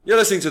You're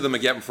listening to the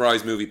McGet and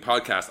Fries Movie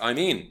Podcast. I'm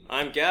Ian.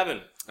 I'm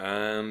Gavin.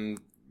 And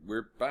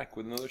we're back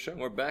with another show.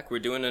 We're back. We're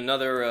doing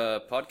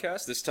another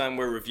podcast. This time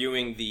we're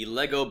reviewing the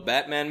Lego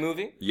Batman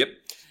movie. Yep.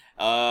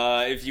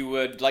 If you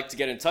would like to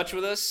get in touch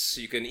with us,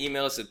 you can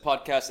email us at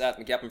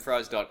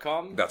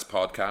podcast@mcgapandfries.com. That's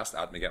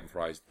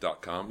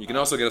podcast@mcgapandfries.com. You can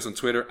also get us on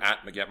Twitter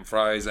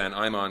 @mcgapandfries, and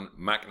I'm on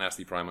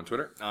MacNastyPrime on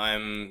Twitter.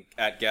 I'm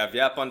at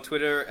GavYap on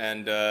Twitter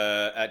and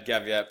at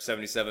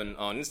GavYap77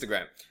 on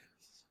Instagram.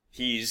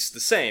 He's the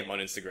same on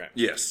Instagram.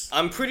 Yes.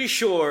 I'm pretty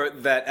sure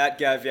that at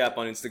GavYap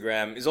on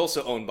Instagram is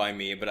also owned by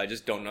me, but I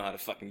just don't know how to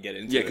fucking get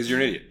into it. Yeah, because you're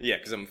an idiot. Yeah,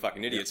 because I'm a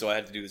fucking idiot, so I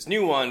had to do this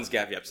new one,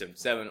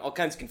 GavYap77, all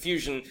kinds of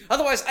confusion.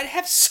 Otherwise, I'd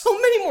have so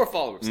many more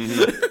followers.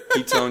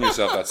 Keep telling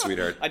yourself that,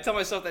 sweetheart. I tell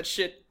myself that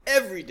shit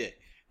every day.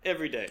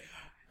 Every day.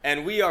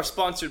 And we are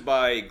sponsored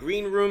by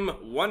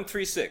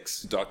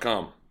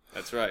GreenRoom136.com.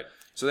 That's right.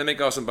 So they make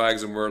awesome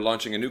bags, and we're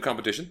launching a new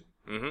competition.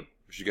 Mm-hmm.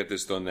 We should get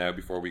this done now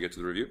before we get to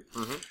the review.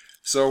 Mm-hmm.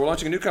 So we're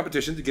launching a new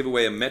competition to give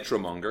away a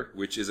Metromonger,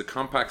 which is a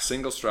compact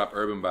single-strap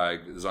urban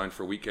bag designed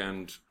for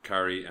weekend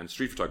carry and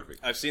street photography.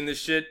 I've seen this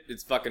shit.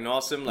 It's fucking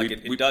awesome. Like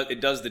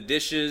it does the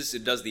dishes,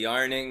 it does the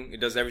ironing,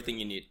 it does everything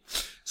you need.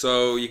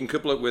 So you can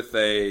couple it with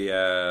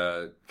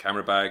a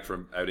camera bag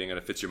from outing, and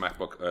it fits your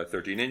MacBook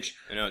 13-inch.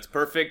 You know, it's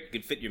perfect.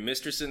 You can fit your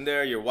mistress in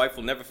there. Your wife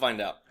will never find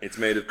out. It's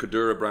made of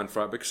Cordura brand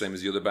fabric, same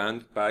as the other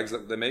bags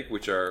that they make,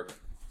 which are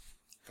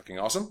fucking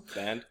awesome.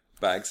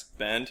 Bags.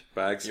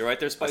 You're right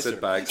there, Spicer. I said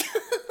bags.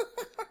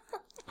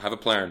 I have a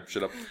plan.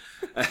 Shut up.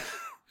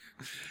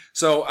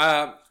 So,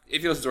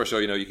 if you listen to our show,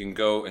 you know you can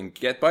go and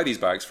buy these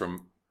bags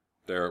from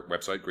their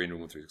website,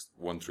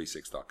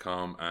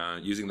 greenroom136.com,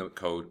 and using the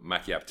code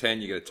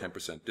MACYAP10, you get a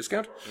 10%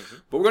 discount. Mm-hmm.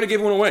 But we're going to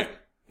give one away.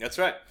 That's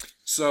right.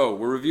 So,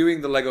 we're reviewing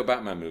the Lego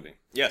Batman movie.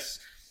 Yes.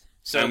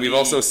 So and we've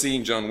also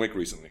seen John Wick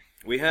recently.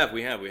 We have.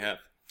 We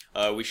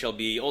shall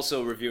be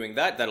also reviewing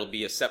that. That'll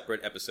be a separate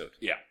episode.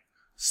 Yeah.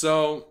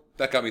 So,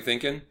 that got me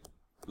thinking.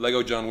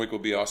 Lego John Wick will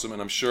be awesome,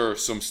 and I'm sure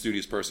some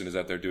studious person is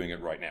out there doing it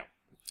right now.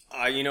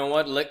 You know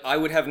what? I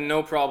would have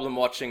no problem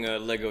watching a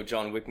Lego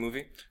John Wick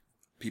movie.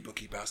 People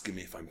keep asking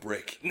me if I'm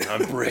Brick.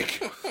 I'm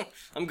Brick.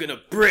 I'm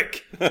gonna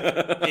brick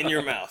in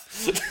your mouth.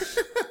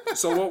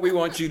 So what we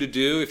want you to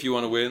do, if you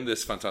want to win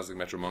this fantastic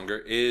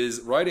Metromonger,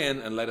 is write in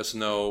and let us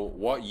know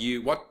what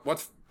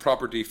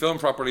property, film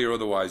property or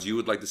otherwise, you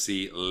would like to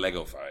see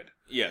Lego-fied.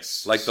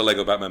 Yes. Like the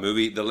Lego Batman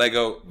movie, the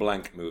Lego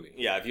blank movie.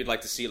 Yeah, if you'd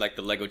like to see like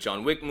the Lego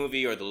John Wick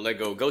movie or the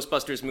Lego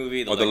Ghostbusters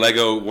movie. The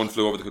Lego One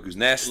Flew Over the Cuckoo's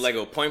Nest.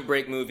 Lego Point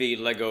Break movie,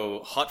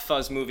 Lego Hot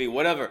Fuzz movie,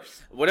 whatever.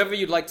 Whatever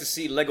you'd like to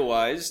see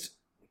Legoized,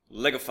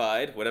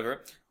 Legofied, whatever,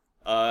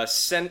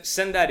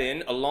 send that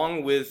in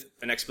along with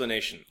an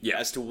explanation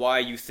as to why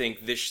you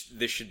think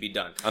this should be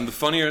done. And the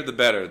funnier, the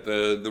better.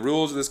 The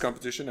rules of this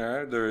competition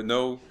are there are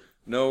no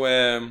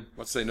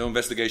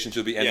investigation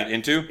should be entered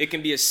into. It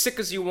can be as sick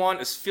as you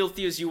want, as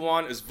filthy as you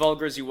want, as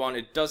vulgar as you want.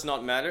 It does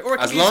not matter. Or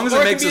as long as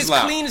it makes us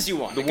laugh. Clean as you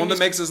want. The one that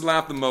makes us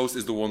laugh the most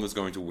is the one that's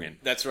going to win.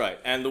 That's right.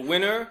 And the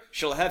winner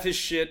shall have his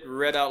shit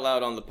read out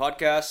loud on the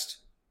podcast,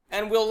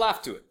 and we'll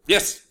laugh to it.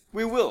 Yes.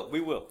 We will.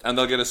 And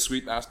they'll get a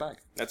sweet ass bag.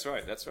 That's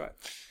right.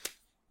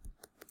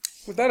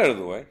 With that out of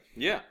the way.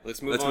 Yeah.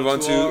 Let's move on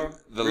to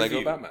the review.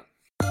 Lego Batman.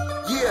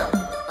 Yeah.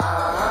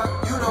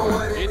 You know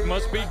what it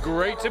must be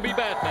great to be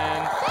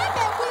Batman.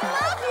 Batman, we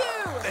love you!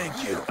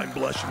 Thank you. I'm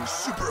blushing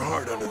super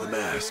hard under the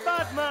mask.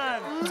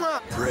 Batman!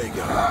 Pray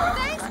God.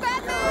 Thanks,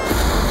 Batman!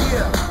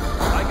 Yeah.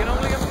 I can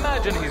only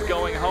imagine he's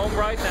going home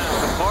right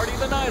now to party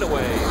the night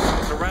away,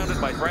 surrounded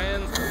by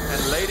friends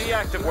and lady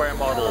activewear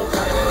models.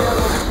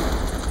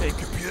 Hey,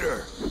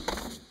 computer.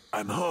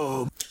 I'm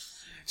home.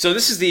 So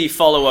this is the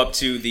follow-up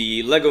to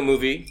the Lego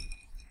movie.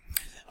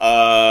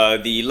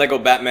 The Lego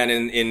Batman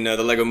in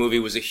the Lego movie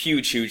was a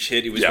huge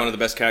hit. He was one of the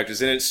best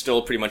characters in it.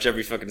 Stole pretty much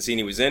every fucking scene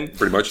he was in.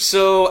 Pretty much.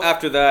 So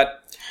after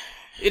that,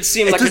 it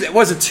seemed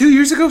was it 2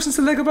 years ago since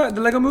the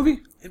Lego movie?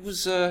 It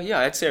was,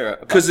 I'd say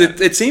because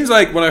it seems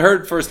like when I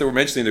heard first they were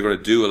mentioning they're going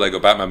to do a Lego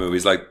Batman movie,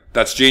 it's like,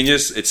 that's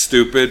genius, it's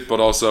stupid,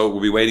 but also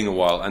we'll be waiting a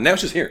while. And now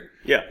it's just here.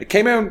 Yeah. It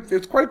came out,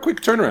 it's quite a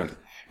quick turnaround.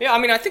 Yeah, I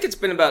mean, I think it's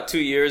been about 2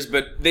 years,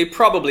 but they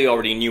probably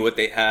already knew what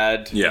they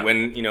had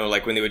when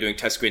they were doing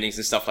test screenings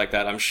and stuff like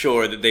that. I'm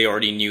sure that they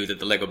already knew that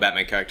the Lego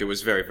Batman character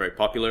was very, very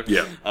popular.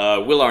 Yeah.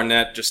 Will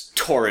Arnett just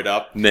tore it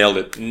up. Nailed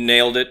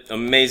it.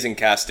 Amazing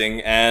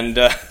casting. And,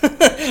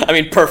 I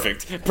mean,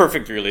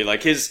 perfect, really.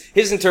 Like, his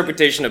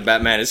interpretation of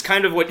Batman is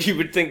kind of what you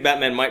would think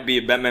Batman might be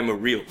if Batman were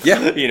real. Yeah.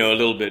 A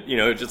little bit,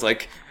 just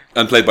like...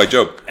 And played by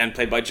Job.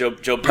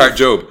 Job. Part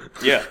Job.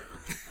 Yeah.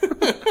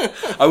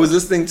 I was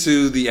listening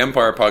to the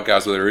Empire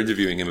podcast where they were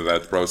interviewing him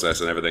about the process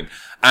and everything,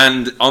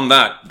 and on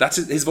that's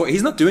his voice.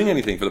 He's not doing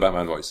anything for the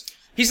Batman voice.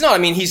 He's not. I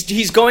mean,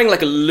 he's going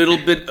like a little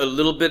bit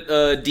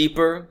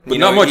deeper, but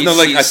not much. No,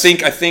 like I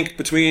think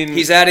between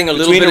he's adding a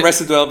little bit between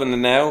Arrested Development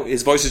and now,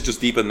 his voice is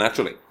just deepened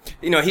naturally.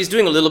 He's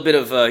doing a little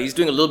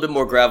bit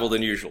more gravel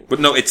than usual.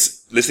 But no,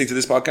 it's listening to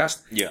this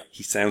podcast. Yeah,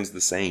 he sounds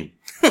the same,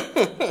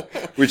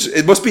 which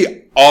it must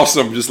be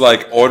awesome. Just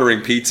like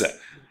ordering pizza.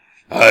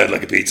 I'd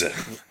like a pizza.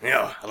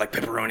 Yeah, I like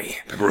pepperoni.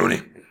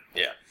 Pepperoni.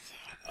 Yeah.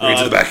 Bring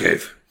it to the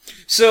Batcave.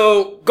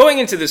 So, going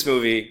into this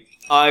movie,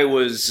 I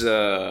was,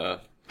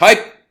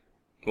 Hype.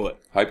 what?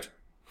 Hyped.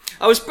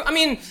 I was kind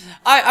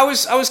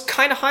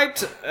of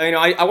hyped. You know,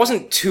 I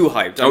wasn't too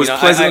hyped. I was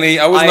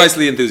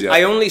nicely enthusiastic.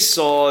 I only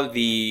saw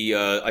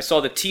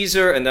the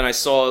teaser, and then I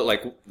saw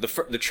like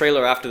the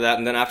trailer after that,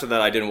 and then after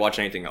that, I didn't watch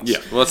anything else. Yeah,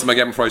 well, that's my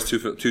Gavin Fry's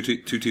two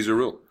teaser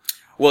rule.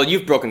 Well,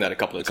 you've broken that a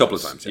couple of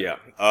times. Yeah.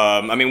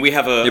 I mean, we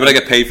have a. Yeah, but I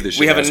get paid for this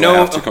shit. We have now, a so no. I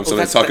have to come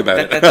somewhere to talk about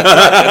it. That's right.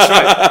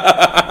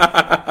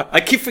 I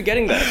keep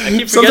forgetting that.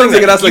 Sometimes I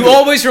get asked, like, you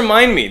always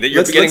remind me that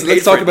you're getting paid.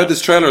 Let's talk for about it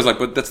this trailer. I was like,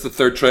 but that's the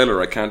third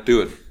trailer. I can't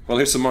do it. Well,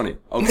 here's some money.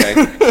 Okay.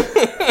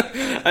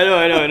 I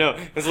know.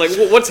 It's like,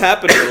 what's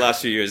happened in the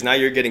last few years? Now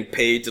you're getting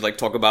paid to like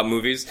talk about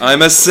movies.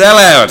 I'm a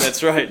sellout.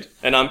 That's right.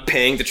 And I'm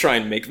paying to try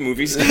and make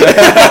movies. It's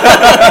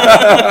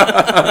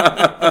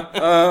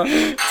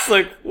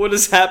like, what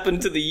has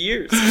happened to the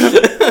years?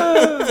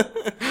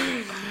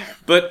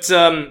 But,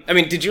 I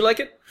mean, did you like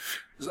it?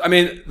 I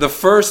mean, the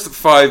first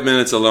 5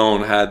 minutes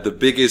alone had the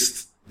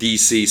biggest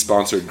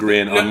DC-sponsored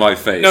grin on my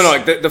face. No,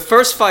 the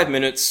first 5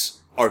 minutes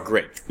are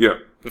great. Yeah.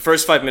 The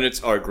first 5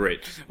 minutes are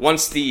great.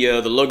 Once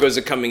the logos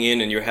are coming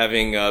in and you're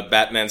having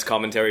Batman's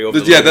commentary over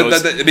the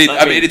logos. I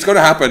mean, it's going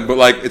to happen, but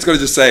like, it's going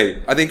to just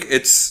say, I think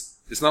it's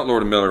not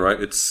Lord and Miller,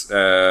 right? It's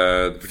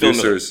the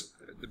producers.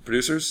 The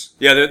producers?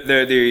 Yeah,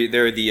 they're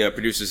the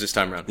producers this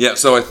time around. Yeah,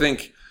 so I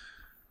think,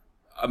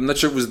 I'm not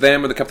sure if it was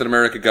them or the Captain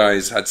America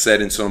guys had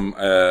said in some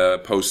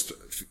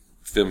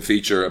post-film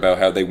feature about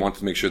how they wanted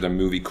to make sure their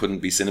movie couldn't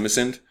be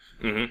CinemaSyned.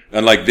 Mm-hmm.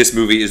 And like, this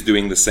movie is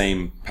doing the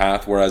same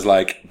path, whereas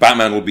like,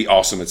 Batman would be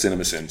awesome at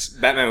CinemaSins.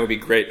 Batman would be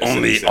great at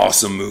Only CinemaSins.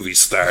 awesome movies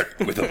start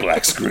with a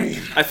black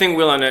screen. I think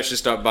Will Arnett should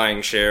start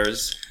buying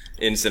shares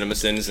in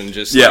CinemaSins and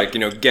just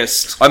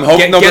guest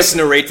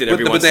narrated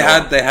every once in a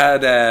while. They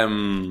had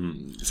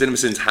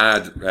CinemaSins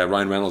had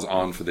Ryan Reynolds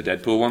on for the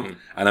Deadpool one,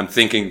 and I'm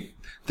thinking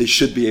they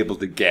should be able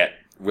to get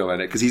Will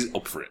Arnett because he's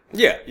up for it.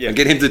 Yeah. And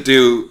get him to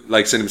do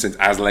like CinemaSins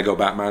as Lego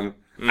Batman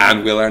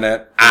and Will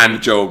Arnett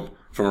and Job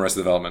from Arrested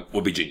Development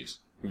would be genius.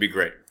 It'd be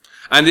great.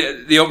 And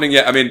the opening,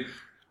 I mean,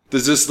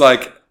 there's just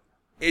like,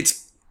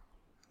 there's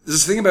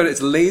this thing about it, it's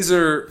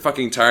laser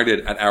fucking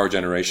targeted at our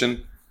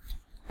generation.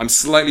 I'm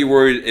slightly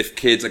worried if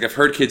kids, like I've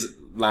heard kids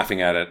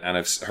laughing at it, and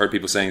I've heard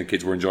people saying the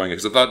kids were enjoying it,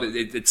 because I thought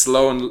it's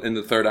slow in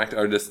the third act,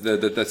 or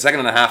the second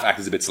and a half act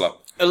is a bit slow.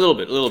 A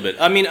little bit.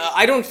 I mean,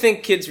 I don't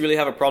think kids really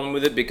have a problem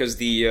with it, because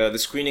the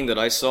screening that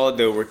I saw,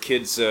 there were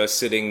kids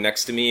sitting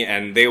next to me,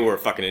 and they were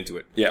fucking into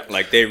it. Yeah.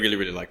 Like, they really,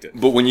 really liked it.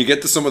 But when you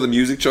get to some of the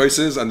music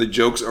choices, and the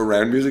jokes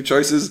around music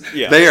choices,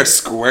 Yeah. they are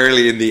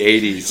squarely in the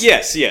 80s.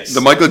 Yes.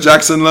 The Michael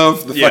Jackson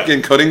love, the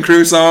fucking Cutting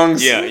Crew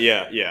songs.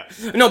 Yeah.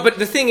 No, but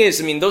the thing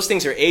is, I mean, those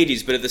things are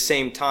 80s, but at the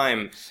same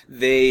time,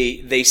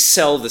 they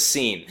sell the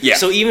scene. Yeah.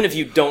 So even if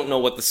you don't know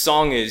what the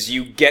song is,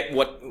 you get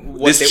what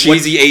this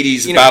cheesy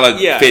 80s ballad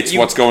fits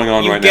what's going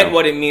on right now. You get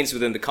what it means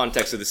within the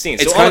context of the scene.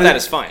 So It's all of that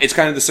is fine. It's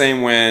kind of the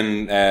same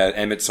when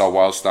Emmett saw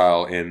Wild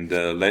Style in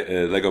the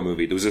Lego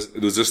movie. There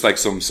was just like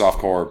some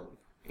soft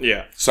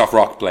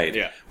rock played.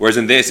 Yeah. Whereas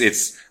in this,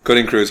 it's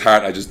Cutting Crew's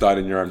Heart, I Just Died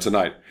in Your Arms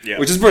Tonight. Yeah.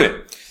 Which is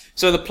brilliant.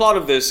 So the plot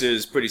of this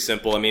is pretty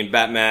simple. I mean,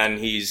 Batman,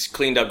 he's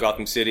cleaned up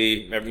Gotham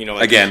City. You know,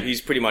 like Again.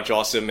 he's pretty much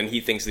awesome, and he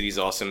thinks that he's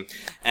awesome.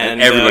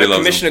 And everybody loves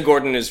him. Commissioner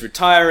Gordon is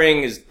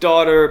retiring. His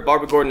daughter,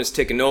 Barbara Gordon, has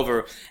taken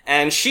over,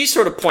 and she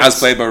sort of points... As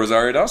played by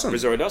Rosario Dawson.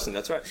 Rosario Dawson,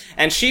 that's right.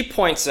 And she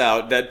points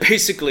out that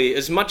basically,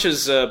 as much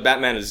as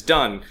Batman has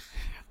done,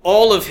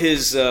 all of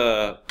his...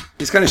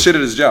 He's kind of shit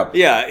at his job.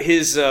 Yeah,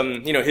 his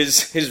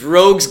his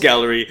rogues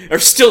gallery are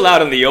still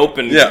out in the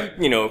open,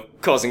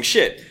 causing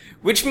shit.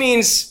 Which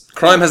means...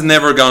 Crime has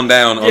never gone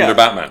down under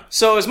Batman.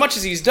 So as much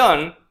as he's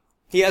done,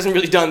 he hasn't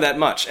really done that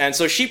much. And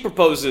so she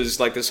proposes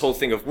like this whole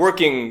thing of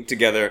working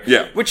together,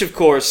 which of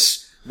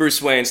course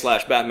Bruce Wayne /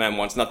 Batman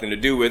wants nothing to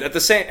do with. At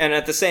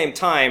the same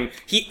time,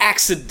 he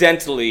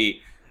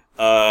accidentally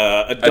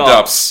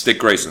adopts Dick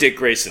Grayson. Dick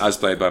Grayson. As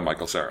played by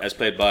Michael Cera.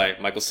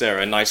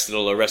 A nice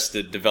little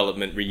Arrested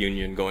Development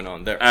reunion going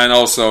on there. And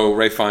also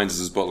Ray Fiennes as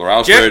his butler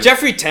Alfred.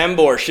 Jeffrey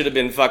Tambor should have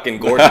been fucking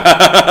Gordon. Should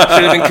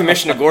have been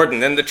Commissioner Gordon.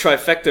 Then the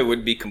trifecta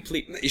would be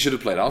complete. He should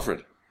have played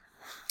Alfred.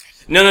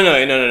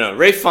 No.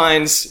 Ray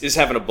Fiennes is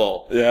having a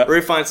ball. Yeah.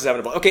 Ray Fiennes is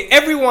having a ball. Okay,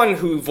 everyone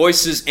who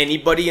voices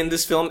anybody in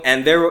this film,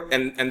 and there are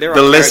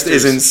the list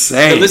is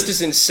insane. The list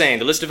is insane.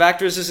 The list of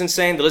actors is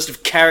insane. The list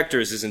of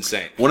characters is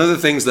insane. One of the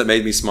things that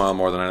made me smile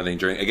more than anything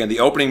during the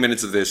opening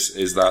minutes of this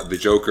is that the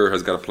Joker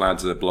has got a plan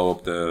to blow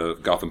up the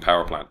Gotham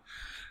power plant,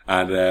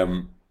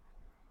 and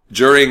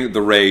during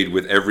the raid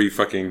with every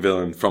fucking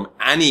villain from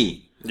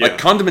any. Yeah. Like,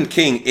 Condiment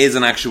King is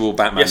an actual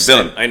Batman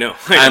villain. I know.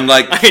 And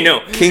like, I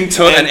know. King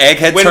Tut and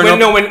Egghead when, turned when, up.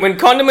 No, when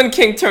Condiment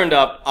King turned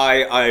up,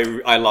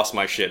 I lost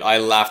my shit. I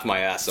laughed my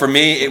ass off. For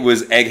me, it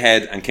was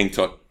Egghead and King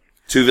Tut.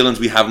 Two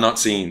villains we have not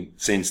seen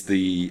since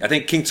I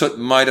think King Tut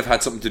might have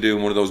had something to do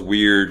in one of those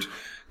weird,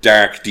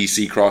 dark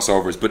DC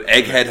crossovers, but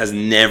Egghead has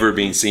never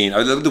been seen.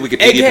 I love the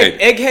Wikipedia page.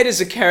 Egghead is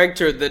a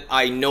character that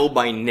I know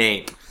by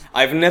name.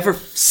 I've never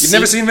You've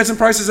never seen Vincent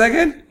Price's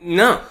Egghead?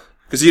 No.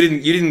 Because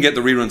you didn't get the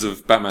reruns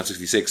of Batman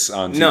 66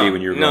 on TV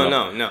when you were growing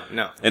up.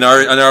 No. In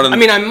Ireland, I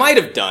mean, I might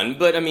have done,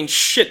 but I mean,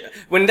 shit.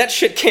 When that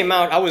shit came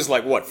out, I was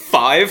like, what,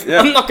 5?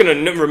 Yeah. I'm not gonna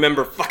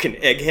remember fucking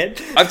Egghead.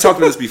 I've talked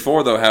about this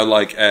before, though, how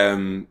like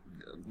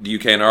the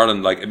UK and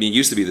Ireland, like, I mean, it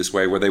used to be this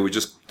way where they would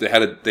just they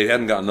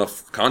hadn't got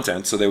enough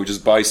content, so they would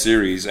just buy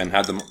series and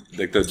had them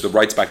like the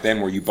rights back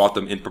then where you bought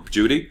them in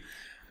perpetuity,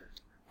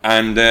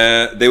 and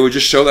they would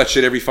just show that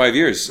shit every 5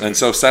 years, and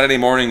so Saturday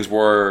mornings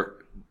were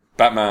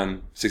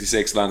Batman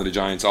 66, Land of the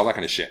Giants, all that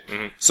kind of shit.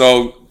 Mm-hmm.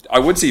 So I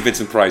would see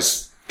Vincent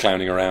Price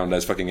clowning around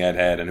as fucking Ed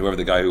Head and whoever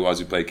the guy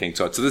who played King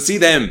Tut. So to see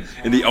them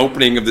in the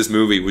opening of this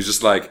movie was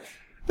just like,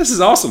 this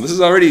is awesome. This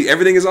is already,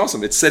 everything is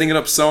awesome. It's setting it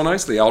up so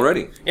nicely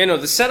already. Yeah, no,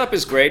 the setup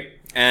is great.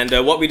 And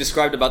what we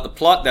described about the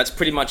plot, that's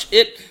pretty much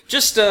it.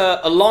 Just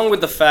along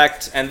with the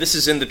fact, and this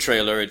is in the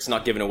trailer, it's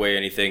not giving away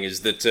anything, is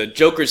that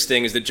Joker's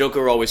thing is that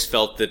Joker always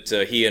felt that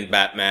he and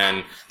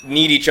Batman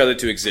need each other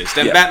to exist.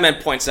 And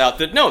Batman points out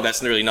that, no,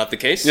 that's really not the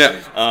case.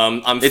 Yeah.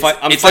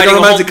 It's like a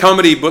romantic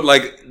comedy, but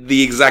like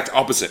the exact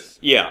opposite.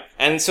 Yeah.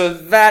 And so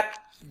that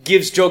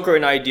gives Joker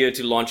an idea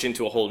to launch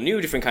into a whole new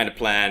different kind of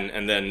plan,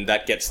 and then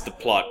that gets the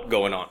plot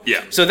going on.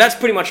 Yeah. So that's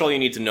pretty much all you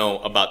need to know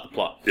about the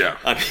plot. Yeah.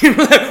 I mean,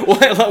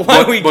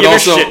 why we give a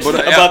shit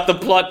about the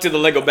plot to the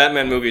Lego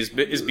Batman movies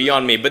is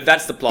beyond me, but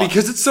that's the plot.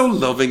 Because it's so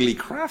lovingly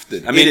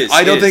crafted. I mean,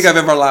 I don't think I've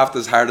ever laughed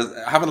as hard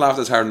I haven't laughed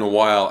as hard in a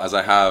while as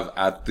I have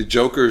at the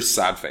Joker's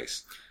sad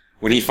face.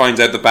 When he finds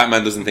out that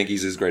Batman doesn't think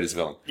he's his greatest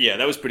villain. Yeah,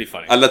 that was pretty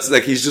funny. And that's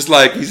like, he's just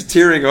like, he's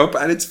tearing up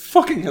and it's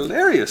fucking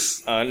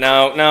hilarious.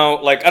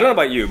 Now, like, I don't know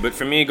about you, but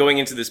for me, going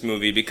into this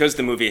movie, because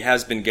the movie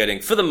has been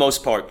getting, for the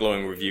most part,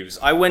 glowing reviews,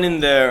 I went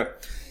in there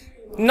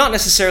not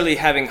necessarily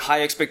having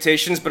high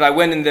expectations, but I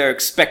went in there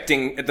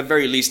expecting, at the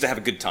very least, to have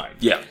a good time.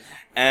 Yeah.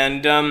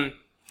 And,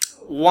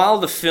 while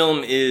the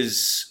film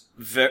is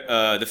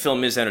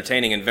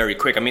entertaining and very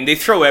quick, I mean, they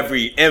throw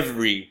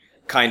every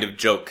kind of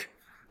joke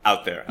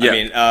out there. Yeah. I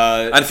mean,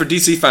 and for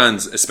DC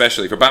fans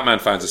especially, for Batman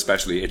fans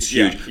especially, it's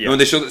huge. Yeah. When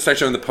they start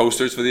showing the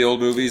posters for the old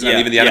movies and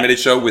even the animated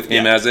show with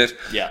him as it,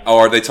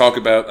 or they talk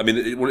about, I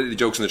mean, one of the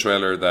jokes in the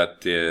trailer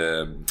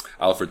that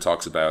Alfred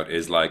talks about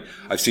is like,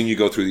 I've seen you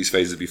go through these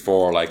phases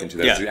before, like in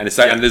 2000, and it's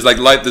like, and there's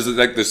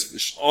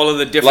this all of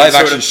the different live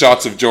action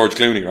shots of George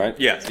Clooney, right?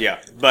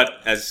 Yeah. But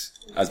as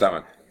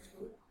Batman.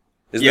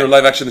 Isn't there a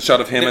live action shot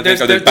of him? I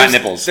think, or there's bat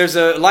nipples. There's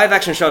a live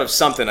action shot of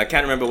something. I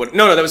can't remember what.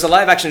 No, there was a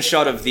live action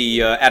shot of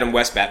the Adam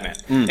West Batman.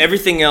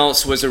 Everything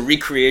else was a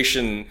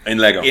recreation in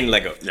Lego.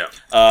 Yeah,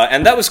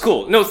 and that was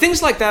cool. No,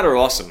 things like that are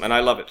awesome, and I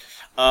love it.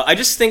 I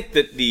just think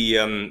that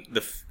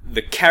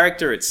the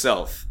character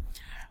itself,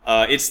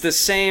 it's the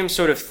same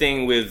sort of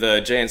thing with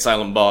Jay and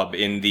Silent Bob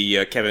in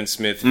the Kevin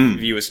Smith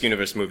View-Askew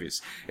Universe movies.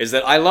 Is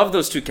that I love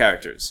those two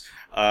characters.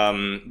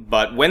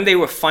 But when they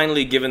were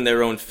finally given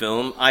their own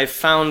film, I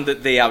found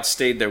that they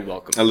outstayed their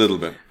welcome. A little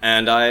bit.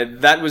 And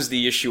that was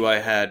the issue I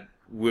had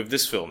with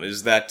this film,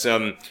 is that,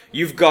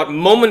 you've got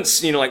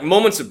moments, like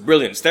moments of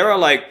brilliance. There are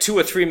like 2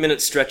 or 3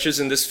 minute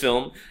stretches in this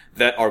film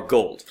that are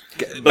gold.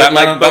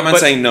 Batman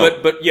saying no.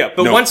 But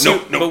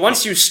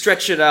once you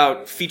stretch it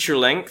out feature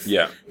length,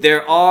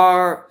 there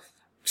are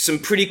some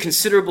pretty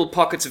considerable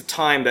pockets of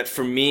time that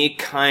for me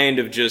kind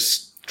of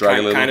just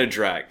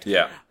dragged.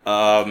 Yeah.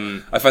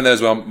 I find that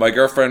as well. My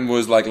girlfriend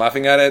was like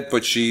laughing at it,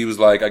 but she was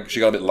like, she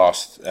got a bit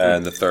lost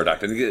in the third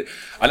act. And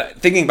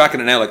thinking back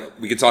on it now, like,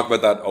 we could talk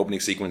about that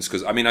opening sequence,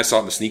 because I mean, I saw it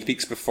in the sneak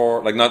peeks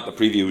before, like not the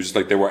preview, it was just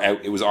like they were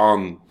out, it was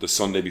on the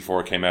Sunday before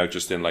it came out,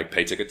 just in like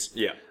pay tickets.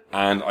 Yeah.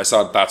 And I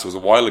saw that was a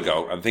while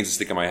ago, and things that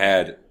stick in my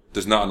head,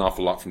 there's not an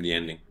awful lot from the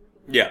ending.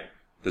 Yeah.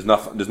 There's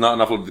not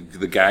enough of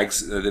the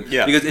gags.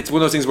 Because it's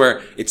one of those things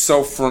where it's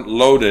so front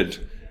loaded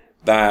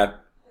that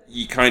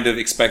you kind of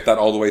expect that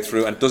all the way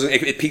through, and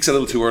it peaks a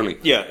little too early.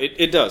 Yeah,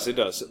 it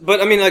does. But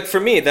I mean, like, for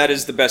me, that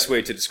is the best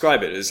way to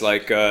describe it. Is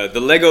like,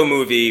 the Lego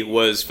movie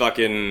was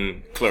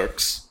fucking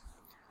Clerks,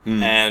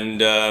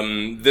 and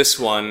this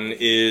one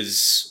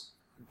is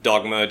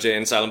Dogma, Jay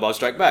and Silent Bob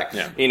Strike Back.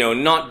 Yeah.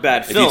 Not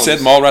bad films. If you'd said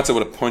Mallrats, I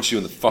would have punched you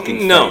in the fucking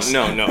face.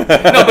 No.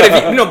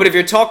 But if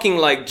you're talking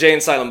like Jay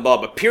and Silent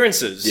Bob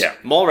appearances,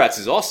 Mallrats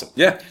is awesome.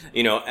 Yeah.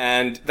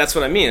 And that's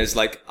what I mean, is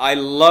like, I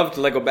loved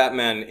Lego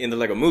Batman in the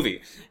Lego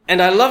movie. And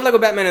I love Lego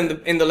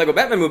Batman in the Lego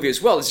Batman movie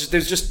as well. It's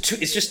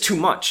just too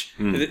much.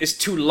 It's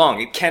too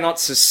long. It cannot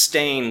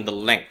sustain the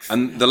length.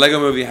 And the Lego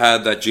movie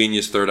had that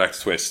genius third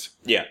act twist.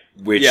 Yeah.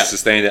 Which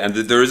sustained it. And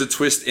there is a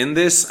twist in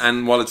this,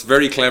 and while it's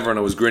very clever and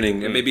I was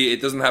grinning, and maybe it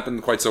doesn't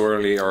happen quite so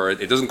early, or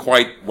it doesn't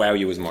quite wow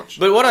you as much.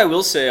 But what I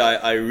will say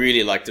I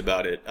really liked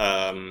about it,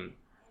 I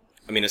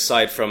mean,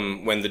 aside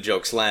from when the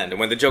jokes land, and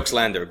when the jokes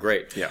land, they're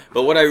great. Yeah.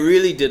 But what I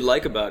really did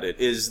like about it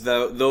is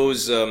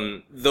those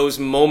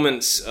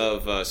moments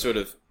of sort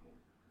of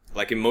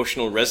like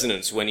emotional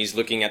resonance when he's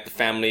looking at the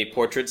family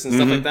portraits and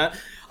stuff like that.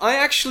 I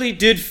actually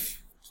did,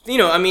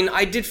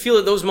 I did feel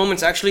that those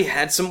moments actually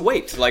had some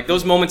weight. Like,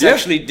 those moments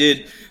actually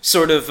did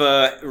sort of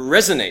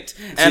resonate,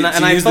 and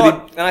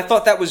I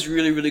thought that was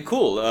really, really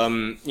cool.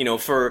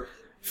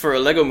 For a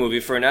Lego movie,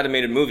 for an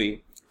animated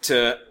movie,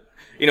 to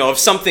of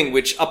something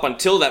which up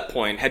until that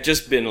point had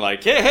just been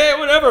like, hey,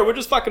 whatever, we're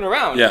just fucking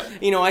around. Yeah.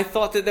 I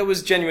thought that there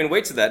was genuine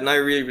weight to that, and I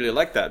really, really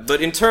like that.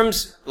 But in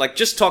terms, like,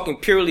 just talking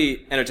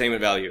purely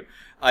entertainment value,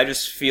 I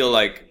just feel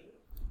like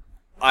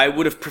I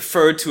would have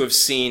preferred to have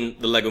seen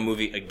the Lego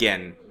Movie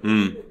again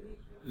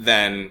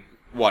than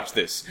watch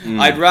this.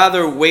 I'd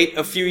rather wait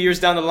a few years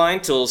down the line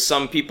till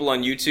some people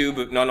on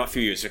YouTube, not a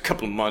few years, a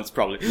couple of months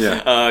probably,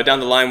 down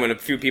the line when a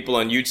few people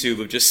on YouTube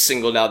have just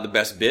singled out the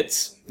best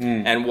bits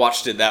and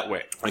watched it that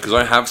way. Because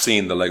I have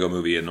seen the Lego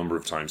Movie a number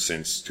of times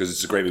since, because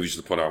it's a great movie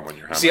to put on when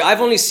you're hammered. See,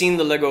 I've only seen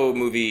the Lego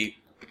Movie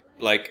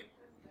like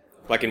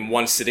in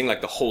one sitting, like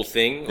the whole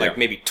thing, like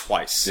maybe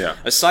twice. Yeah.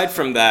 Aside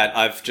from that,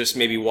 I've just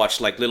maybe watched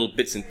like little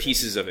bits and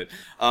pieces of it.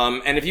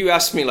 And if you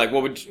ask me, like,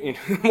 what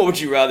would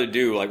you rather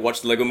do? Like,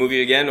 watch the Lego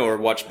Movie again or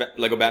watch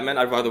Lego Batman?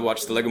 I'd rather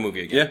watch the Lego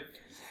Movie again. Yeah.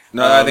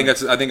 No, I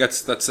think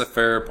that's a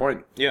fair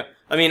point. Yeah.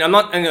 I mean, I'm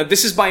not.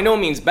 This is by no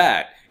means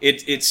bad.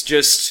 It's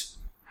just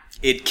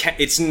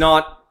it's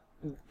not.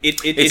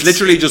 It's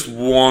literally just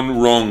one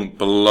rung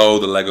below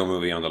the Lego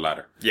Movie on the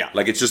ladder. Yeah.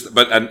 Like it's just,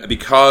 and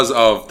because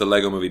of the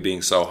Lego Movie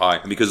being so high,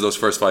 and because of those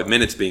first 5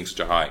 minutes being such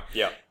a high,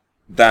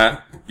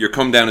 that your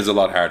come down is a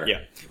lot harder. Yeah.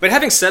 But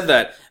having said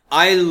that,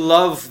 I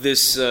love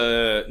this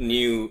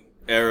new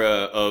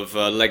era of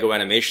Lego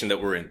animation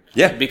that we're in.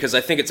 Yeah. Because I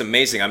think it's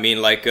amazing. I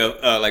mean, like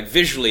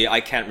visually,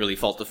 I can't really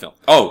fault the film.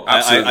 Oh,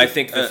 absolutely. I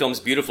think the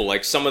film's beautiful.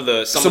 Like some of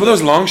those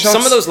long shots?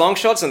 Some of those long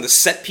shots and the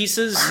set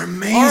pieces are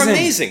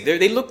amazing.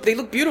 They look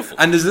beautiful.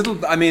 And there's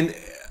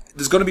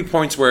there's going to be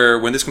points where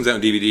when this comes out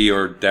on DVD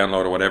or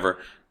download or whatever,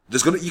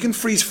 you can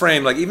freeze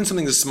frame, like even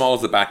something as small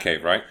as the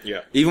Batcave, right?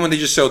 Yeah. Even when they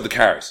just showed the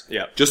cars.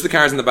 Yeah. Just the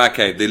cars in the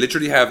Batcave. They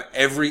literally have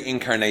every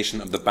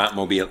incarnation of the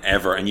Batmobile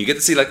ever, and you get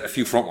to see like a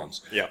few front ones.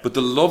 Yeah. But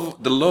the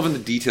love and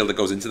the detail that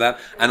goes into that,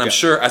 and I'm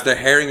sure as they're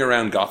herring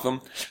around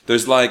Gotham,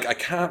 there's like, I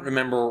can't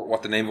remember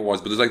what the name of it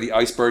was, but there's like the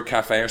Iceberg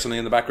Cafe or something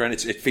in the background.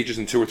 It features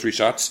in 2 or 3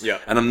 shots. Yeah.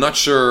 And I'm not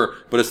sure,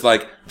 but it's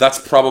like, that's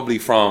probably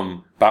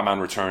from Batman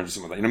Returns or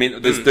something like that. You know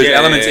what I mean? There's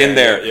elements in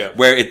there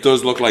where it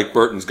does look like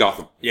Burton's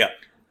Gotham. Yeah.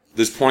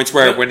 There's points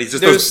where when it's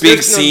just those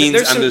big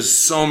scenes and there's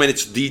so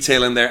much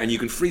detail in there, and you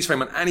can freeze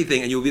frame on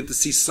anything, and you'll be able to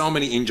see so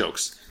many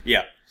in-jokes.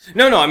 Yeah.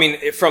 No, I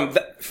mean, from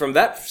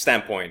that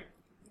standpoint,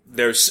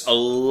 there's a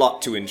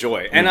lot to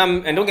enjoy. And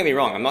don't get me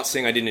wrong, I'm not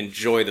saying I didn't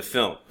enjoy the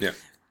film. Yeah.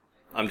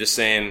 I'm just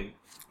saying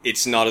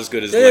it's not as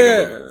good as the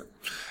Lego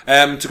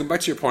Movie. To come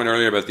back to your point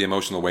earlier about the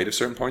emotional weight of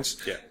certain points.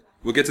 Yeah.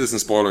 We'll get to this in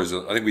spoilers.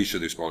 I think we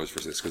should do spoilers for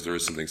this because there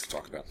is some things to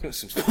talk about.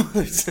 Some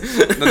spoilers.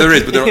 No, there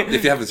is, but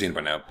if you haven't seen it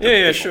by now.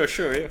 Sure,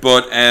 yeah.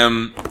 But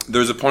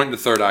there's a point in the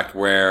third act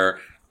where,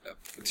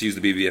 to use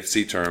the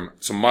BBFC term,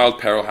 some mild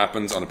peril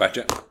happens on a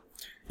Batjet.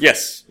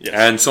 Yes.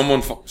 And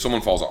someone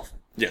falls off.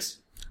 Yes.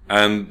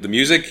 And the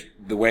music,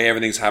 the way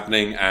everything's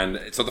happening, and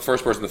it's not the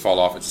first person to fall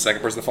off, it's the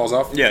second person that falls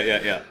off.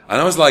 Yeah. And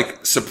I was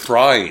like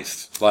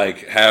surprised,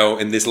 like how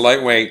in this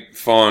lightweight,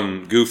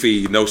 fun,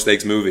 goofy, no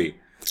stakes movie,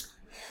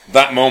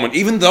 that moment,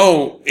 even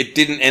though it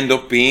didn't end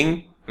up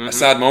being a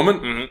sad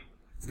moment,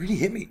 really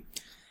hit me.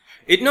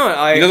 You know what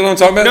I'm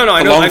talking about? No,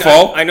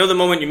 I know the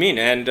moment you mean,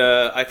 and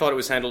I thought it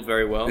was handled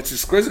very well. It's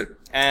exquisite.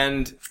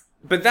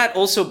 But that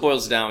also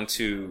boils down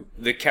to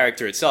the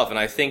character itself, and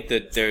I think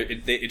that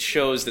it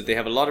shows that they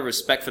have a lot of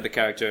respect for the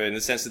character in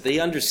the sense that they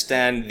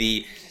understand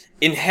the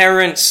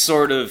inherent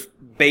sort of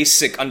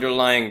basic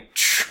underlying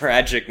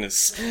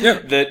tragicness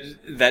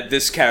that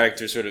this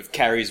character sort of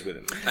carries with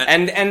him.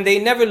 And they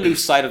never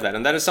lose sight of that.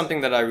 And that is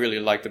something that I really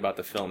liked about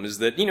the film, is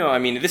that,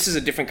 this is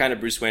a different kind of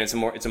Bruce Wayne.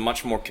 It's a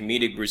much more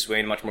comedic Bruce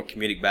Wayne, much more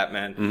comedic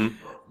Batman.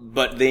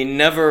 But they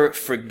never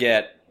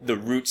forget the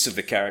roots of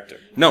the character.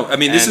 No,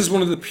 this is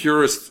one of the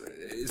purest.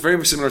 It's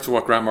very similar to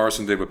what Grant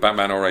Morrison did with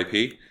Batman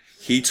R.I.P.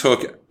 He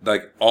took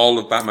like all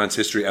of Batman's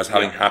history as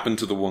having happened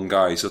to the one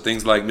guy. So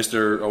things like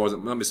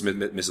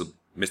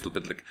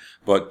Mistlepidlick,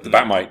 but the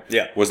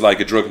Batmite was like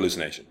a drug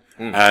hallucination.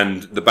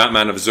 And the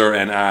Batman of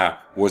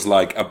Zur-En-Ah was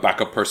like a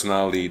backup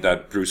personality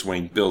that Bruce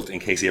Wayne built in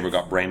case he ever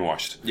got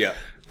brainwashed. Yeah.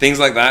 Things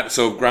like that.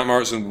 So Grant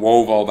Morrison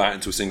wove all that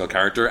into a single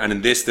character. And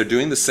in this, they're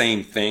doing the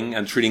same thing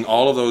and treating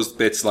all of those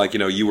bits like,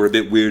 you were a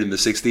bit weird in the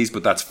 60s,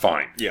 but that's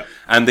fine. Yeah.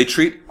 And they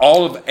treat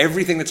all of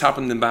everything that's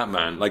happened in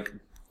Batman, like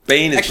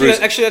Bane is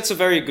actually, that's a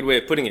very good way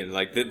of putting it.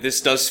 Like,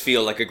 this does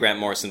feel like a Grant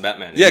Morrison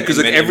Batman. Yeah, because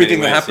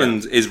everything that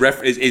happened is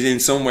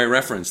in some way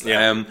referenced.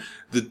 Yeah.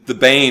 The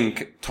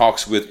Bane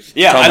talks with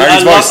Tom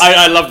Hardy's voice.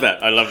 I love that.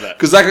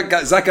 Because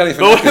Zach Galifianakis.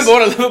 But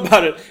what I love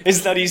about it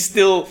is that he's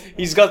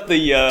got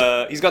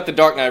the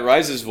Dark Knight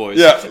Rises voice.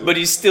 Yeah. But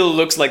he still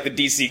looks like the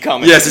DC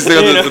comic. Yes, he's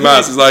still got the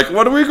mask. He's like,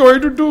 what are we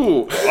going to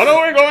do? What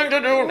are we going to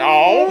do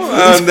now?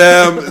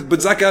 And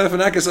but Zach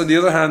Galifianakis, on the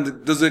other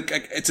hand,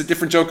 it's a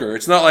different Joker.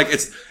 It's not like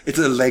it's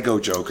a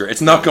Lego Joker.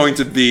 It's not going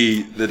to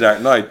be the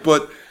Dark Knight,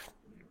 but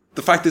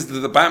the fact is that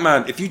the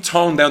Batman, if you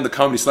tone down the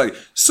comedy slightly,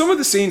 some of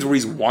the scenes where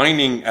he's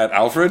whining at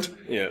Alfred,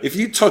 if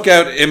you took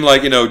out him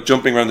like,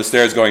 jumping around the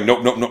stairs going,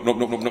 nope, nope, nope, nope,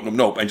 nope, nope, nope, nope,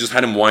 nope, and just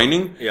had him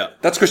whining,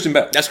 that's Christian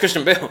Bale. That's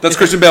Christian Bale. That's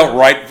Christian Bale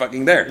right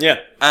fucking there. Yeah.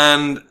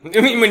 And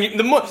I mean,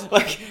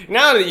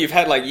 now that you've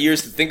had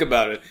years to think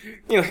about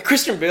it,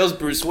 Christian Bale's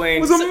Bruce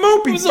Wayne was a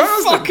mopey was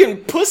bastard. a fucking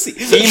pussy.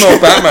 Emo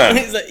Batman.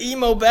 He's an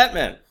emo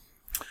Batman.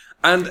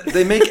 And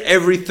they make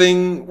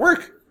everything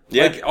work.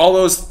 Yeah. Like, all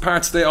those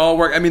parts, they all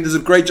work. I mean, there's a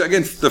great joke.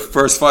 Again, the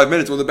first 5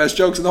 minutes, one of the best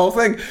jokes in the whole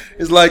thing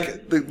is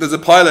like, there's a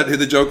pilot who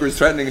the Joker is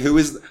threatening who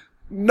is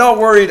not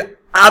worried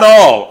at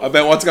all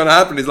about what's going to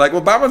happen. He's like,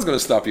 well, Batman's going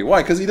to stop you.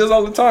 Why? Because he does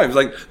all the time. He's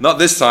like, not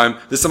this time.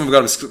 This time I've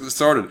got him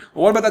sorted.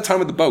 Well, what about that time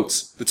with the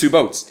boats? The 2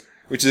 boats?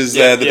 Which is the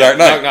Dark Knight.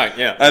 Dark Knight,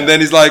 yeah. And then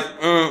he's like,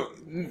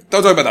 don't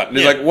talk about that. And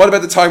he's like, what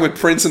about the time with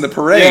Prince in the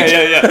parade?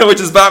 Yeah. Which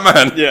is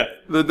Batman. Yeah.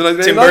 The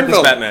Tim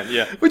Burton's Batman,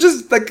 yeah. Which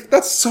is, like,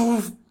 that's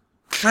so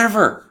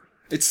clever.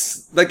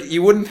 It's like,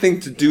 you wouldn't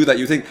think to do that.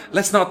 You think,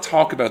 let's not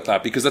talk about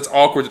that because that's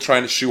awkward to try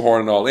and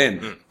shoehorn it all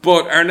in.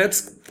 But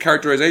Arnett's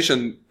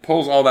characterization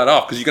pulls all that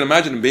off because you can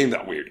imagine him being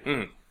that weird.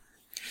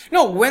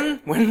 No,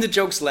 when the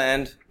jokes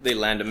land, they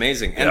land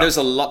amazing. And there's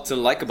a lot to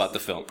like about the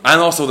film. And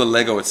also the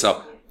Lego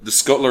itself. The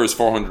Scuttler is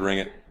 400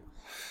 ringgit.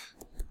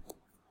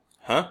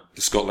 Huh?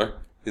 The Scuttler.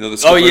 You know the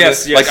Scuttler? Oh,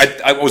 yes. Like,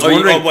 I was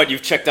wondering...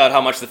 you've checked out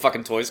how much the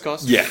fucking toys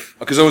cost? Yeah.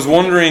 Because I was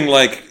wondering,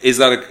 like, is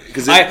that a...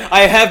 Cause I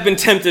have been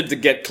tempted to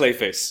get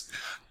Clayface.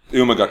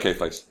 Uma got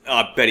Clayface.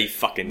 I bet he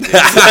fucking did.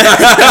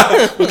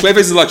 Well, Clayface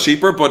is a lot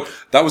cheaper, but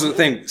that was the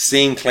thing.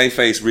 Seeing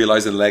Clayface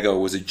realize that Lego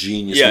was a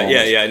genius moment.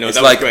 Yeah. No, it's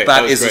that like, was great.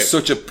 that was is great.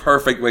 such a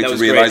perfect way That to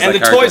was realize great. And that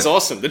the character. toy's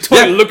awesome. The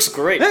toy looks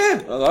great.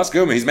 Yeah, well, that's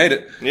good, man. He's made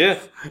it. Yeah.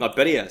 I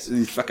bet he has.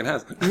 He fucking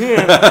has.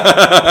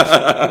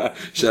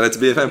 Shout out to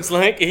BFM. It's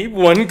like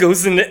A1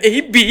 goes into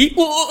AB.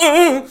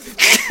 But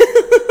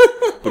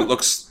it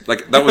looks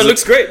like that was. It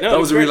looks great. No, that it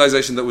was a looks great.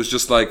 realization that was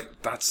just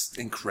like, that's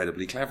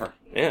incredibly clever.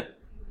 Yeah.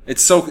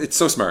 It's so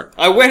smart.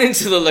 I went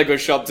into the Lego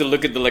shop to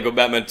look at the Lego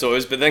Batman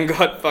toys, but then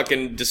got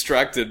fucking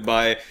distracted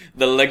by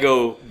the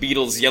Lego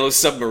Beatles Yellow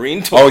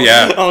Submarine toy. Oh,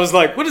 yeah. I was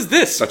like, what is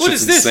this? That What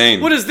shit's is this?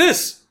 insane. What is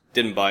this?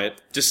 Didn't buy it.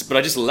 But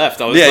I just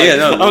left. I was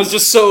No. I was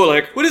just so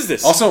like, what is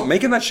this? Also,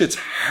 making that shit's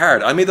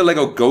hard. I made the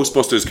Lego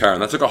Ghostbusters car,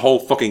 and that took a whole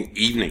fucking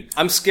evening.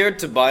 I'm scared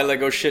to buy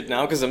Lego shit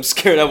now because I'm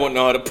scared I won't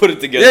know how to put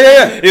it together.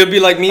 Yeah. It'll be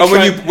like me And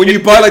trying... when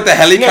you buy like the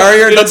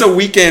helicarrier, it'll- that's a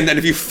weekend, and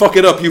if you fuck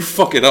it up, you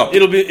fuck it up.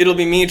 It'll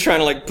be me trying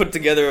to like put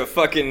together a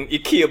fucking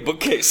IKEA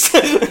bookcase.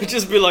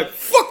 Just be like,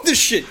 fuck this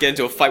shit. Get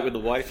into a fight with the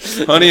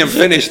wife. Honey, I'm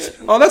finished.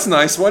 Oh, that's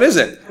nice. What is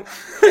it?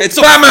 It's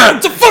Batman!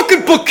 It's a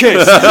fucking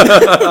bookcase!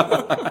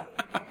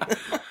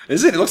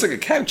 Is it? It looks like a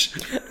couch.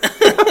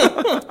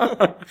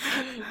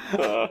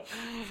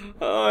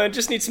 I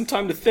just need some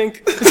time to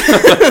think.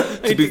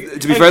 To be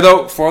fair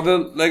though, for the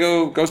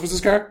Lego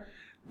Ghostbusters car,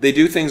 they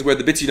do things where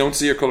the bits you don't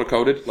see are color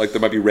coded. Like there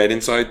might be red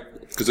inside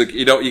because like,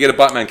 you get a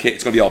Batman kit,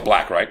 it's going to be all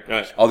black, right?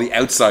 Right. All the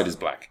outside is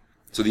black,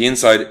 so the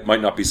inside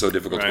might not be so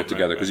difficult to Right, put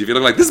together. right. Because if you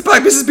look like this is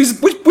black, this is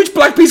piece, which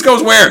black piece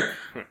goes where?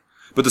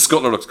 But the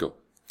Scuttler looks cool.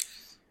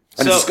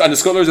 And, So- the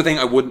Scuttler is a thing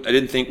I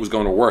didn't think was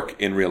going to work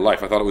in real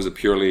life. I thought it was a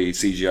purely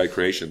CGI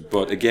creation.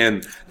 But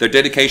again, their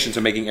dedication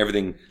to making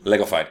everything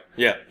Lego-fied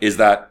Yeah. is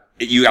that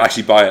you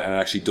actually buy it and it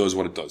actually does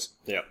what it does.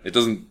 Yeah. It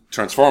doesn't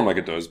transform like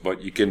it does,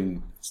 but you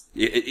can...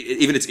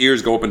 even its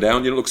ears go up and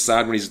down. You know, it looks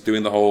sad when he's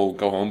doing the whole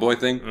go home boy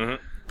thing. Mm-hmm.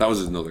 That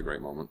was another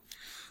great moment.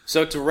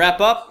 So to wrap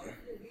up,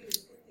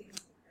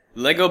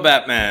 Lego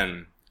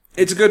Batman.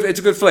 It's a good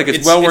flick.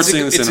 It's well worth seeing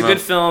in the cinema. It's a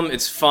good film.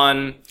 It's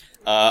fun.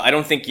 I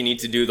don't think you need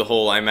to do the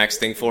whole IMAX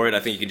thing for it. I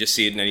think you can just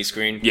see it in any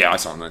screen. Yeah, I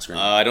saw it on that screen.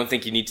 I don't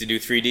think you need to do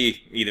 3D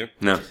either.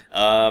 No.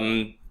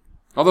 Um,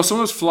 Although some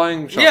of those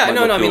flying shots yeah, might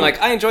no. look I mean, cool.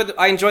 like I enjoyed.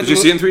 Did you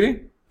see it in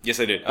 3D? Yes,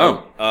 I did.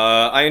 Oh.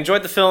 I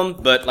enjoyed the film,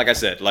 but like I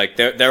said, like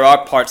there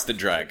are parts that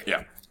drag.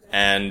 Yeah.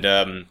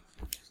 And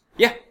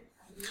yeah,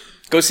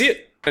 go see it.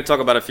 I'm gonna talk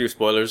about a few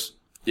spoilers.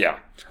 Yeah.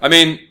 I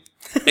mean,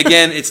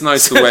 again, it's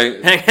nice the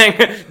way...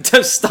 hang.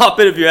 Just stop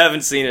it if you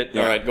haven't seen it.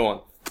 All right, go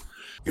on.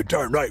 You're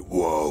darn right,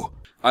 whoa.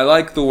 I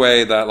like the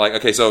way that, like,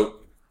 okay, so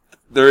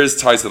there is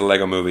ties to the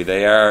Lego movie.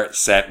 They are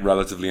set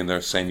relatively in their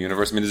same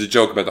universe. I mean, there's a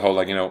joke about the whole,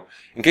 like,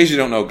 in case you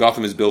don't know,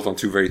 Gotham is built on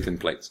two very thin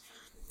plates.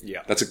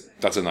 Yeah.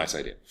 That's a nice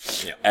idea.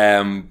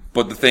 Yeah.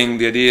 But the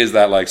idea is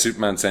that, like,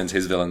 Superman sends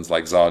his villains,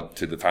 like Zod,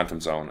 to the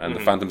Phantom Zone, and the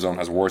Phantom Zone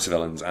has worse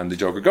villains, and the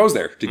Joker goes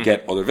there to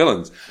get other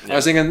villains. I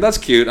was thinking, that's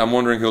cute, I'm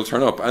wondering who'll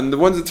turn up. And the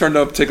ones that turned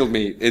up tickled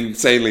me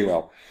insanely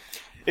well.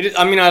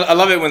 I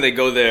love it when they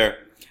go there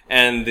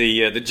and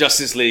the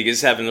Justice League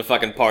is having a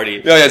fucking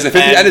party. Yeah, it's a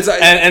 50,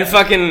 and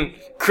fucking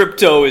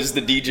Crypto is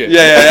the DJ.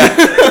 Yeah.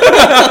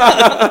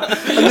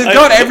 And they've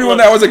got everyone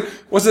there. I was like,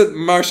 was it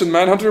Martian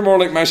Manhunter? More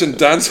like Martian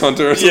Dance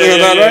Hunter or something like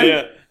that, right?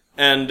 Yeah.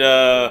 And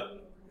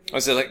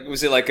was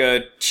it like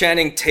a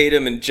Channing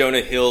Tatum and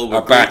Jonah Hill were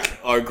Are back.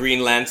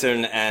 Green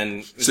Lantern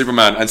and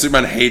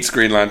Superman hates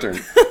Green Lantern.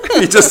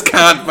 He just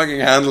can't fucking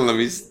handle him.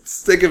 He's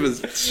sick of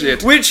his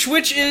shit.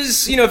 Which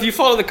is, if you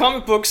follow the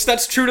comic books,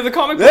 that's true to the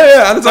comic books.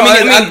 Yeah, and it's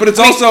but it's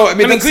also.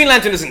 Green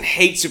Lantern doesn't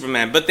hate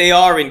Superman, but they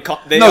are in.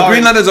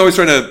 Green Lantern's always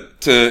trying to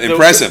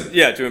impress him.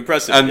 Yeah, to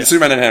impress him. And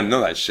Superman and him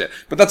know that shit.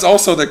 But that's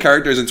also the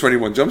characters in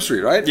 21 Jump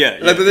Street, right? Yeah.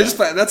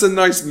 That's a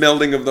nice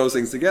melding of those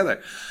things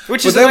together.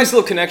 Which is a nice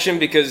little connection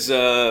because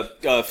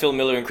Phil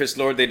Miller and Chris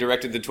Lord, they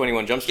directed the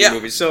 21 Jump Street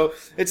movies. So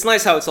it's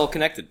nice how it's all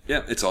connected.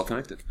 Yeah, it's all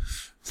connected.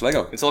 It's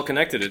Lego. It's all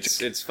connected.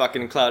 It's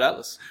fucking Cloud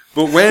Atlas.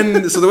 But when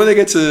they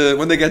get to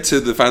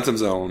the Phantom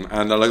Zone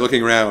and they're like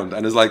looking around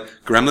and there's like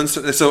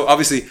gremlins. So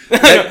obviously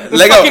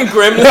Lego fucking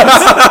gremlins.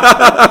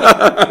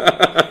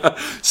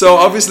 So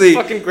obviously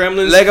fucking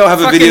gremlins. Lego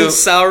have a video.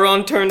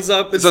 Sauron turns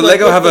up. So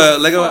Lego have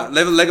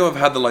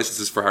had the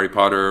licenses for Harry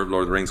Potter,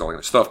 Lord of the Rings, all that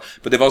kind of stuff.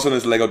 But they've also done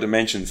this Lego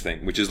Dimensions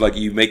thing, which is like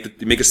you make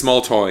a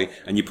small toy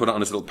and you put it on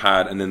this little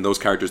pad, and then those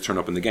characters turn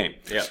up in the game.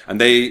 Yeah. And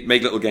they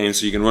make little games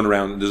so you can run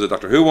around. And there's a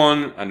Doctor Who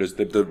one, and there's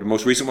the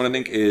most recent one I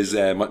think is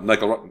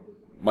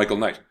Michael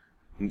Knight.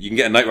 You can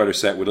get a Knight Rider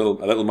set with a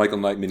little Michael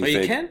Knight minifig. Oh,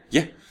 you can?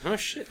 Yeah. Oh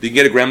shit. You can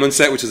get a Gremlin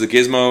set, which is a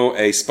gizmo,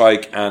 a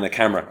spike, and a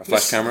camera, a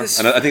flash camera.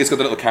 And I think it's got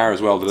the little car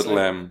as well. It's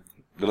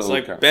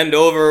like car. Bend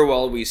over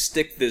while we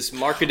stick this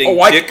marketing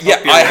dick up your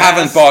I ass.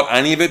 haven't bought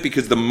any of it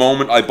because the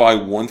moment I buy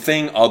one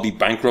thing, I'll be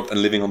bankrupt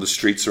and living on the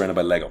streets surrounded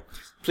by Lego.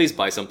 Please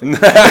buy something.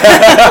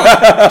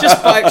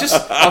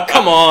 Oh,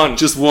 come on.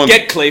 Just one.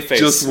 Get Clayface.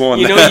 Just one.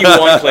 You know you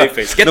want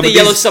Clayface. Get the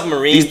Yellow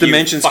Submarine. These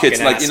Dimensions kits,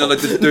 asshole.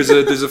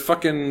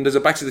 there's a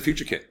Back to the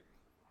Future kit.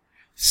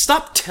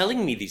 Stop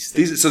telling me these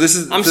things.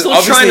 I'm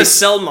still trying to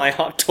sell my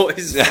Hot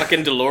Toys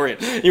fucking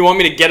DeLorean. You want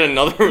me to get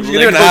another? You can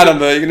do an ad on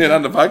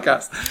the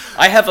podcast.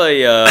 I have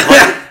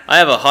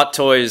a Hot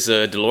Toys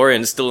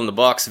DeLorean still in the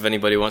box if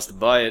anybody wants to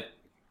buy it.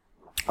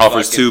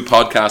 Offers to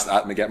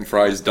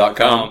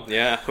podcast@McGettinFries.com.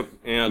 Yeah.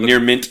 Near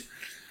mint.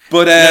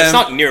 But it's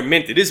not near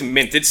mint. It is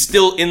mint. It's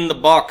still in the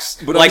box.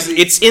 But like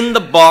it's in the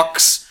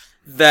box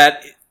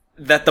that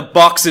the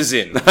box is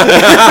in.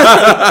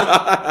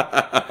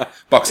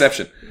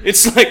 Boxception.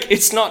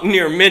 It's not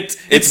near mint.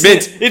 It's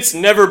mint. It's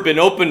never been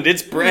opened.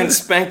 It's brand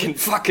spanking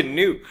fucking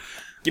new.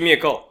 Give me a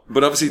call.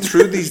 But obviously,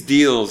 through these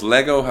deals,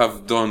 Lego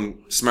have done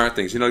smart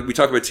things. We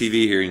talk about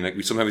TV here, and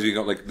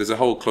there's a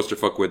whole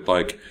clusterfuck with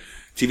like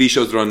TV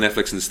shows that are on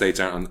Netflix in the States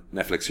aren't on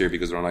Netflix here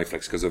because they're on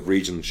iFlix because of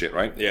region and shit,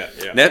 right? Yeah.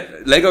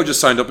 Lego just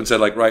signed up and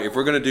said like, right, if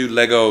we're going to do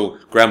Lego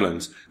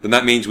Gremlins, then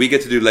that means we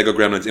get to do Lego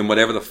Gremlins in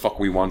whatever the fuck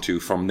we want to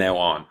from now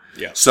on.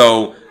 Yeah.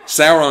 So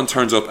Sauron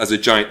turns up as a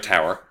giant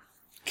tower.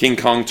 King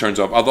Kong turns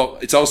up, although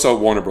it's also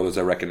Warner Brothers,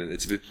 I reckon.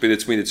 It's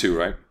between the two,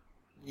 right?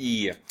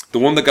 Yeah. The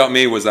one that got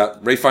me was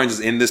that Ralph Fiennes is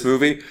in this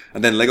movie,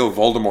 and then Lego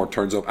Voldemort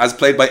turns up, as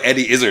played by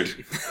Eddie Izzard.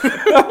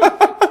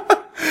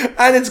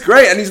 And it's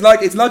great, and he's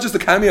like, it's not just a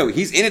cameo,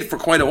 he's in it for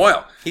quite a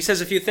while. He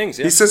says a few things,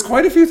 yeah. He says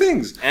quite a few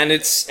things. And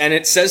it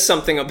says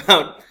something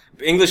about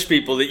English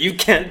people that you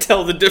can't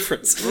tell the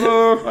difference.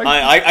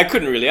 I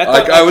couldn't really.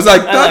 I was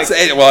like, that's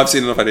Eddie. Well, I've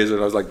seen enough Eddie Izzard.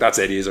 I was like, that's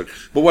Eddie Izzard.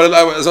 But what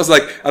I was also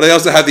like, and I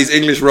also have these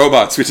English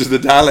robots, which is the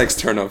Daleks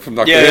turn up from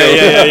Doctor Who.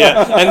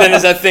 Yeah. And then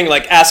there's that thing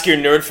like, ask your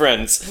nerd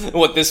friends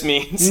what this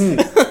means.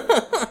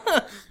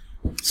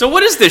 So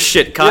what is this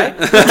shit, Kai?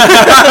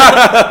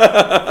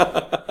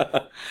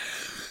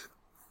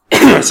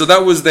 So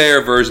that was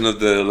their version of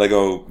the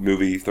Lego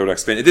movie Third Act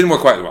Spin. It didn't work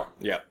quite as well.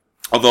 Yeah.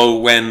 Although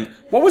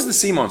what was the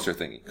sea monster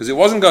thingy? Because it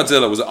wasn't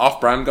Godzilla. Was it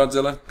off-brand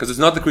Godzilla? Because it's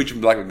not the creature from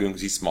Black Lagoon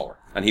because he's smaller.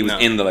 And he was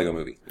in the Lego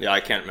movie. Yeah,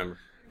 I can't remember.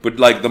 But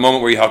like the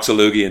moment where he hucks a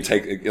loogie and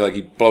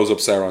he blows up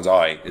Sauron's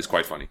eye is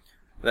quite funny.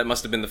 That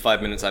must have been the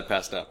 5 minutes I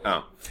passed out.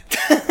 Oh.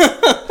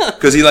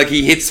 Because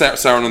he hits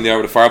Sauron on the eye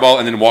with a fireball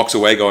and then walks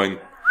away going...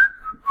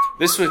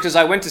 This was because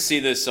I went to see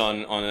this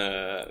on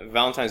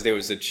Valentine's Day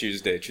was a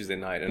Tuesday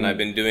night, and I've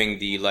been doing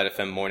the Light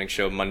FM morning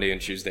show Monday and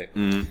Tuesday.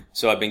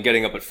 So I've been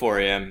getting up at 4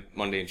 a.m.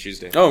 Monday and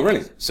Tuesday. Oh,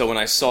 really? So when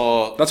I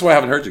saw... That's why I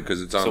haven't heard you,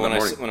 because it's on that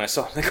morning. When I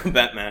saw Lego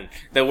Batman,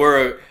 there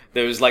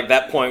was like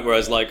that point where I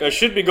was like, I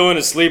should be going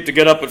to sleep to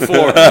get up at 4.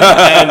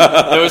 And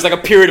there was like a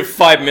period of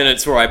 5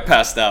 minutes where I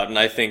passed out, and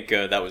I think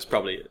that was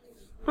probably it.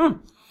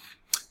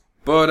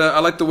 But I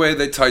like the way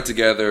they tied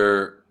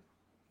together...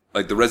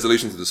 Like the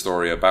resolution to the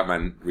story of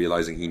Batman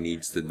realizing he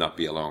needs to not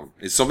be alone.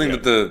 It's something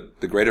that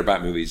the greater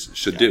Bat movies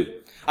should do.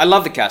 I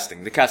love the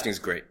casting. The casting's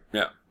great.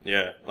 Yeah.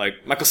 Yeah.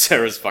 Like Michael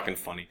Cera's fucking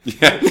funny.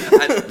 Yeah.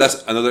 And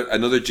that's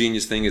another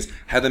genius thing is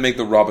how they make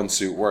the Robin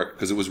suit work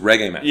because it was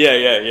Reggae Man. Yeah.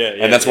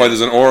 And that's why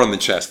there's an oar on the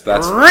chest.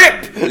 That's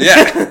RIP!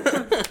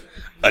 Yeah.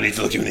 I need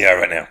to look you in the eye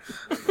right now.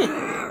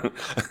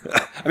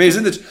 I mean,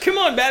 isn't it? Come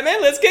on,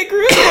 Batman, let's get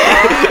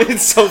groovy.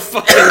 It's so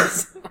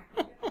fucking.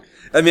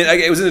 I mean,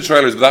 it was in the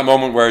trailers, but that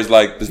moment where it's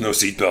like, there's no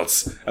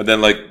seatbelts. And then,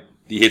 like,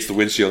 he hits the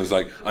windshield and he's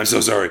like, I'm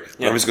so sorry.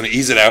 Yeah. I'm just going to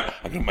ease it out.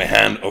 I'm going to put my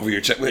hand over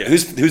your chest. Yeah.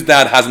 Whose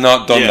dad has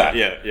not done that?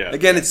 Yeah.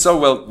 Again, it's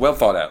so well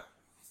thought out.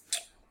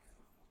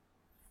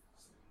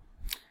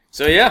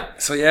 So,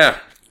 yeah.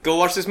 Go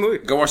watch this movie.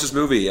 You've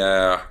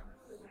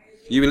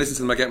been listening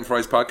to the My Getting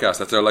Fries podcast.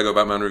 That's our Lego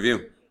Batman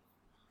review.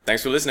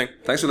 Thanks for listening.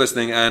 Thanks for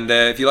listening. And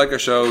if you like our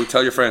show,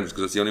 tell your friends,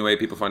 because it's the only way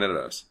people find out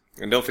about us.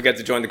 And don't forget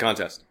to join the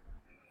contest.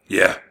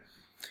 Yeah.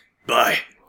 Bye.